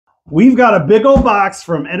we've got a big old box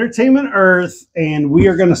from Entertainment Earth, and we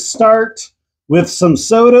are going to start with some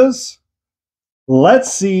sodas. Let's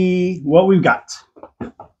see what we've got.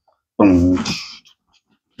 All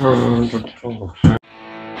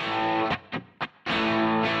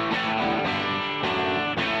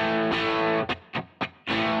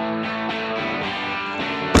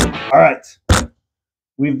right.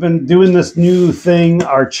 We've been doing this new thing,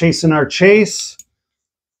 our chase.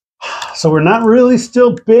 So we're not really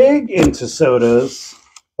still big into sodas,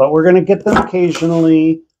 but we're going to get them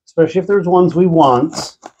occasionally, especially if there's ones we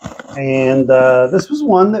want. And this was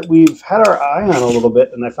one that we've had our eye on a little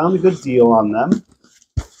bit, and I found a good deal on them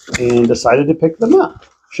and decided to pick them up.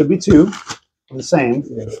 Should be two of the same.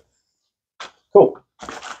 Cool.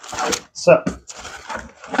 So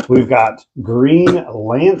we've got Green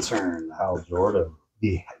Lantern. Hal Jordan.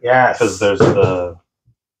 Yes. Because there's the...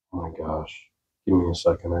 Oh my gosh. Give me a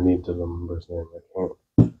second. I need to remember his name. I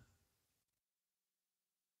can't.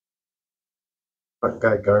 Not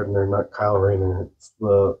Guy Gardner, not Kyle Rayner. It's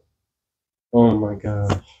the... Oh my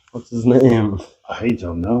gosh. What's his name? I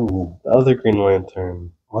don't know. The other Green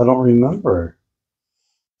Lantern. I don't remember.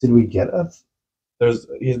 Did we get a... There's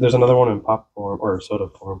another one in pop form or soda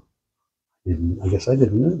form. I guess I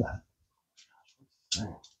didn't know that.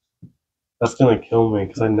 That's gonna kill me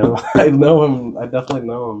because I know him. I definitely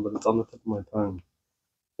know him, but it's on the tip of my tongue.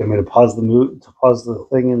 You want me to pause the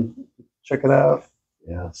thing and check it out?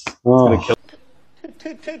 Yes. Oh. It's gonna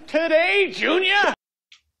kill. Today, Junior.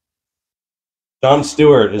 John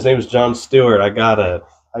Stewart. His name is John Stewart. I got it.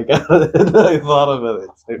 I thought of it.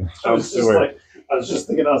 It's John Stewart. I was just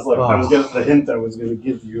thinking. I was getting the hint I was going to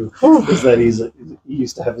give you is that he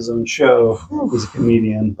used to have his own show. He's a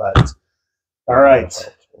comedian, but all right.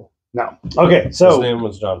 No. Okay, so his name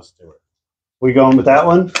was John Stewart. We going with that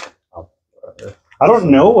one? I don't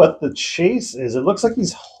know what the chase is. It looks like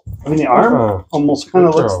he's... I mean, the arm almost kind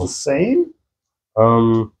of looks the same.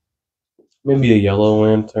 Maybe a yellow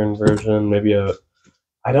lantern version. Maybe a...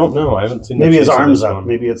 I don't know. I haven't seen... Maybe his arm's up.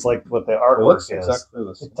 Maybe it's like what the artwork looks is. Exactly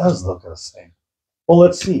the same. It does look the same. Well,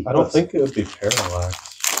 let's see. I don't think it would be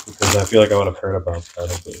parallax because I feel like I would have heard about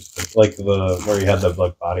that. Like the... Where you had the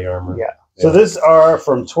like body armor. Yeah. So these are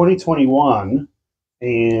from 2021,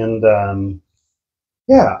 and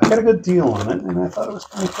yeah, I got a good deal on it, and I thought it was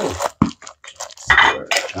kind of cool.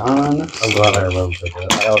 John, I'm glad I remembered it.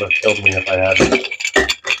 That would have killed me if I had.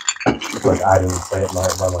 Like I didn't say it by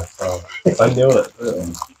myself. I knew it.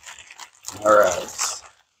 All right.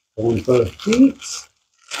 Going for the feet.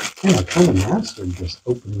 Man, I kind of mastered just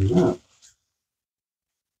opening up.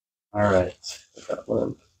 All right. Got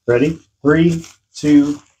one. Ready? 3,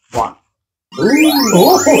 2, 1.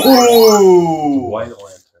 Ooh! White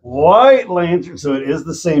Lantern. White Lantern. So it is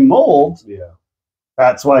the same mold. Yeah.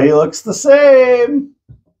 That's why he looks the same.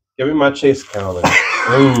 Give me my chase calendar.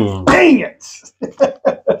 Dang it!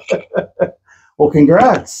 Well,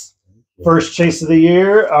 congrats. First chase of the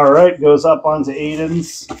year. All right, goes up onto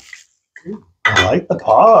Aiden's. I like the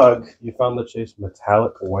pog. You found the chase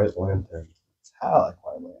metallic White Lantern. Metallic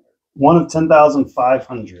White Lantern. One of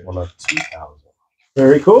 10,500. One of 2,000.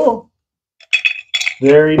 Very cool.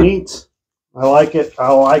 Very neat. I like it.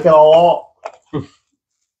 I like it a lot.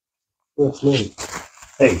 That's neat.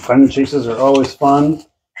 Hey, finding chases are always fun,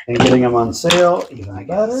 and getting them on sale even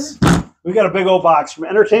better. We got a big old box from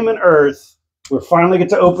Entertainment Earth. We finally get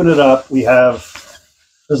to open it up.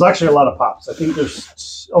 There's actually a lot of pops. I think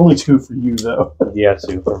there's only 2 for you though. Yeah,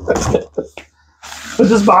 2 for me. But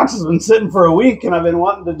this box has been sitting for a week, and I've been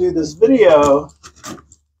wanting to do this video.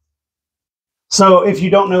 So if you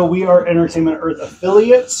don't know, we are Entertainment Earth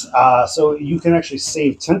affiliates. So you can actually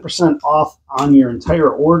save 10% off on your entire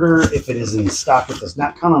order if it is in stock. It does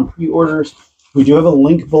not count on pre-orders. We do have a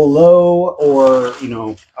link below, or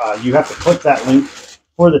you have to click that link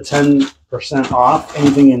for the 10% off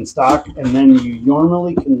anything in stock, and then you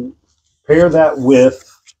normally can pair that with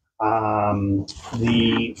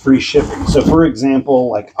the free shipping. So for example,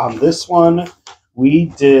 like on this one, we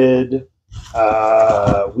did...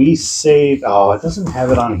 we saved, it doesn't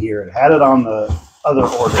have it on here. It had it on the other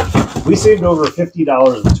order. We saved over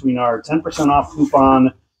 $50 between our 10% off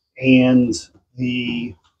coupon and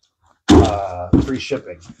the free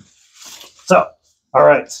shipping. So, all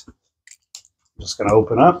right. I'm just going to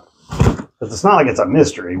open up because it's not like it's a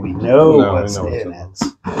mystery. We know what's in it.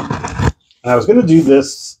 And I was going to do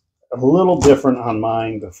this a little different on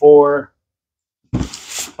mine before,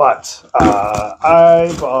 but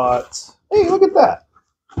I bought... Hey, look at that.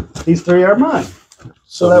 These 3 are mine.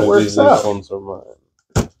 So that works out. These ones are mine.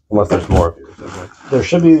 Unless there's more of you. There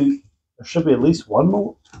should be at least one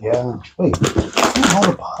more. Yeah. Wait. All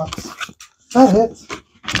the pops. Is that it?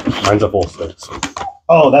 Mine's a full 6.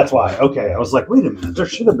 Oh, that's why. Okay, I was like, wait a minute. There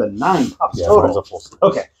should have been 9 pops total. Mine's a full 6.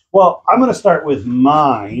 Okay, well, I'm going to start with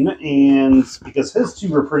mine, and because his 2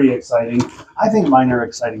 were pretty exciting, I think mine are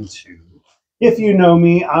exciting too. If you know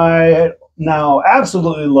me, I now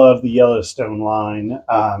absolutely love the Yellowstone line.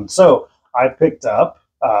 So I picked up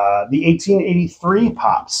the 1883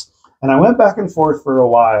 pops, and I went back and forth for a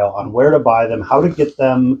while on where to buy them, how to get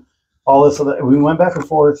them, all this other. We went back and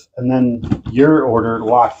forth, and then your order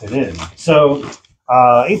locked it in. So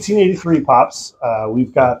 1883 pops.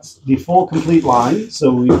 We've got the full complete line.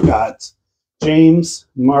 So we've got James,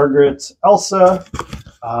 Margaret, Elsa.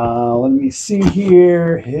 Let me see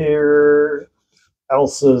here. Here,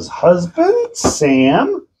 Elsa's husband,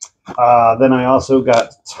 Sam. Then I also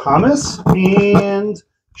got Thomas and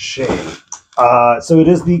Shay. So it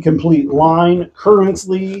is the complete line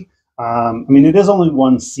currently. I mean, it is only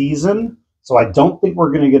 1 season, so I don't think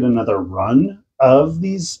we're going to get another run of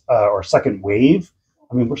these or second wave.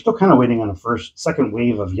 I mean, we're still kind of waiting on a second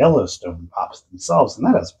wave of Yellowstone pops themselves, and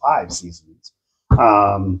that has 5 seasons.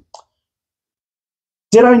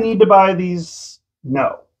 Did I need to buy these?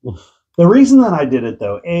 No. The reason that I did it,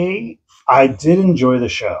 though, I did enjoy the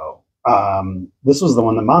show. This was the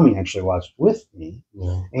one that Mommy actually watched with me,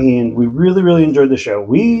 and we really, really enjoyed the show.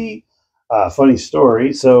 Funny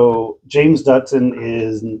story. So James Dutton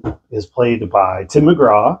is played by Tim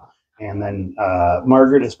McGraw, and then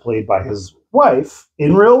Margaret is played by his wife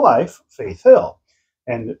in real life, Faith Hill.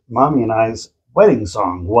 And Mommy and I's wedding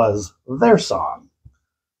song was their song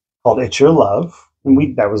called "It's Your Love,"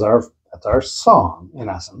 and that's our song in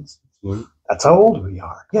essence. Mm-hmm. That's how old we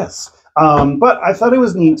are. Yes. But I thought it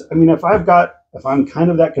was neat. I mean, if I'm kind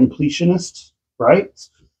of that completionist, right?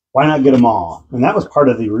 Why not get them all? And that was part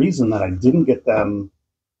of the reason that I didn't get them.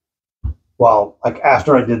 Well, like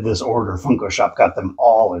after I did this order, Funko Shop got them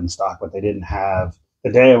all in stock, but they didn't have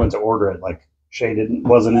the day I went to order it. Like Shay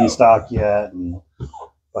wasn't in stock yet.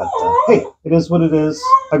 But hey, it is what it is.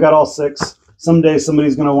 I got all 6. Someday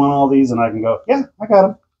somebody's gonna want all these, and I can go, yeah, I got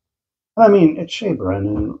them. I mean, it's Shay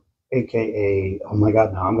Brennan, aka oh my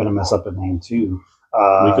god, now I'm gonna mess up a name too.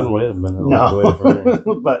 We can wait a minute.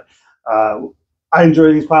 No, but I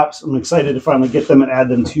enjoy these pops. I'm excited to finally get them and add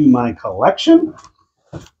them to my collection.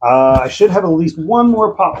 I should have at least 1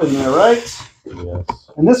 more pop in there, right? Yes.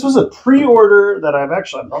 And this was a pre-order that I'm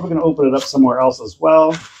probably going to open it up somewhere else as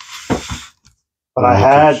well. But I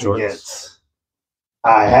had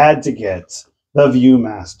to get the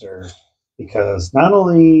Viewmaster, because not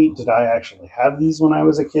only did I actually have these when I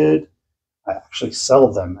was a kid, I actually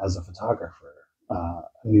sell them as a photographer, a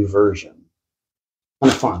new version.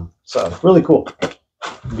 Kind of fun. So really cool.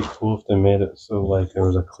 It'd be cool if they made it so like there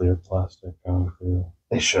was a clear plastic on it.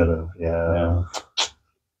 They should have, yeah.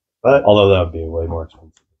 But although that would be way more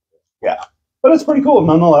expensive. Yeah, but it's pretty cool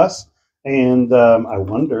nonetheless. And I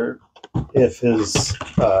wonder if his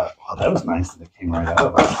that was nice that it came right out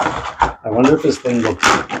of it. I wonder if his thing will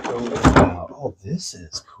go out. Oh, this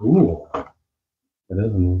is cool. It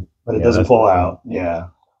isn't, but it doesn't pull out. Yeah.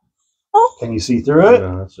 Can you see through it?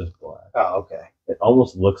 No, that's just black. Oh, okay. It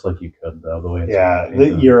almost looks like you could though, the way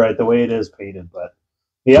it's you're right, the way it is painted, but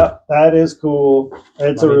yeah, that is cool.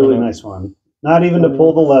 It's a really nice one. Not even to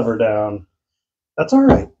pull the lever down. That's all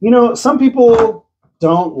right. You know, some people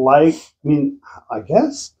don't like, I mean, I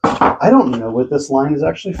guess, I don't know what this line is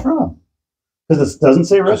actually from. Because it doesn't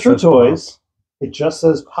say Retro Toys. It just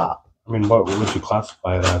says Pop. I mean, what would you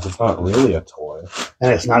classify it as? It's not really a toy.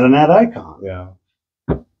 And it's not an ad icon. Yeah.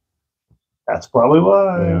 That's probably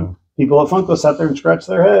why. Yeah. People at Funko sat there and scratched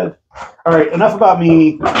their head. All right, enough about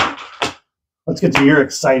me. Let's get to your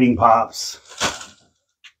exciting pops.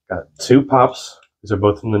 Got 2 pops. These are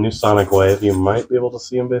both from the new Sonic Wave. You might be able to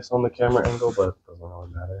see them based on the camera angle, but it doesn't really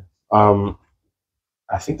matter.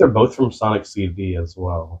 I think they're both from Sonic CD as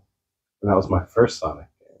well. And that was my first Sonic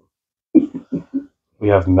game. We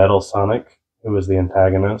have Metal Sonic, who was the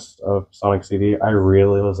antagonist of Sonic CD. I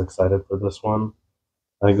really was excited for this one.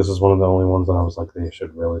 I think this is one of the only ones that I was like, they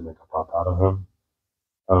should really make a pop out of him.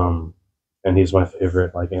 And he's my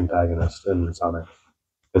favorite like antagonist in Sonic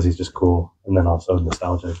because he's just cool, and then also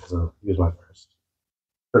nostalgic because he was my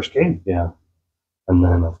first game. Yeah, and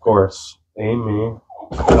then of course Amy.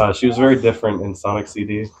 She was very different in Sonic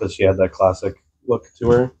CD because she had that classic look to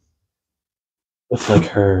her with like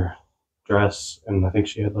her dress, and I think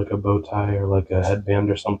she had like a bow tie or like a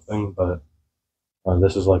headband or something, but.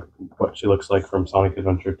 This is like what she looks like from Sonic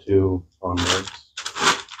Adventure 2 onwards.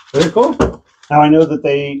 Very cool. Now I know that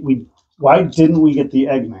why didn't we get the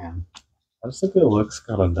Eggman? I just think it looks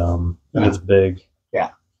kind of dumb and it's big.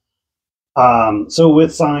 Yeah. So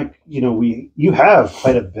with Sonic, you know, you have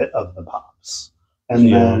quite a bit of the pops,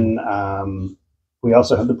 And then we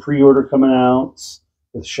also have the pre-order coming out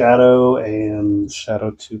with Shadow and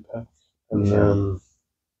Shadow 2-pack. And Yeah. then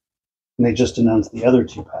and they just announced the other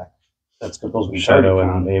 2-pack. That's supposed to be Shadow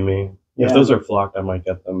TargetCon. and Amy. Yeah. If those are flocked, I might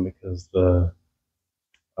get them because the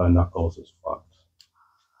Knuckles is flocked.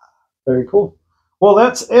 Very cool. Well,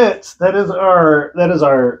 that's it. That is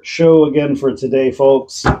our show again for today,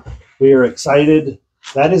 folks. We are excited.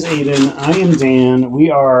 That is Aiden. I am Dan.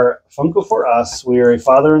 We are Funko for Us. We are a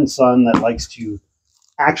father and son that likes to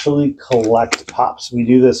actually collect pops. We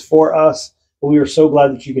do this for us, but we are so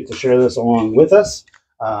glad that you get to share this along with us.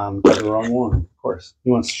 The wrong one, of course.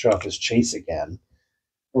 He wants to show off his chase again.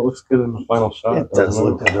 Well, it looks good in the final shot. It does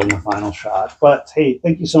look good in the final shot. But hey,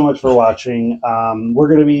 thank you so much for watching. We're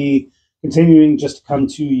going to be continuing just to come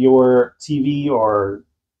to your TV or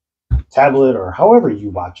tablet or however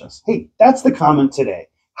you watch us. Hey, that's the comment today.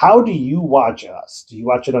 How do you watch us? Do you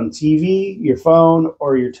watch it on TV, your phone,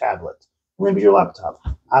 or your tablet? Or maybe your laptop?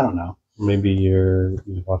 I don't know. Maybe you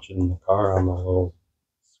watch it in the car on the little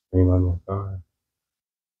screen on your car.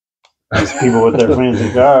 These people with their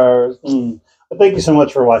fancy cars. But thank you so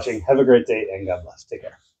much for watching. Have a great day and God bless. Take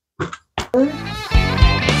care.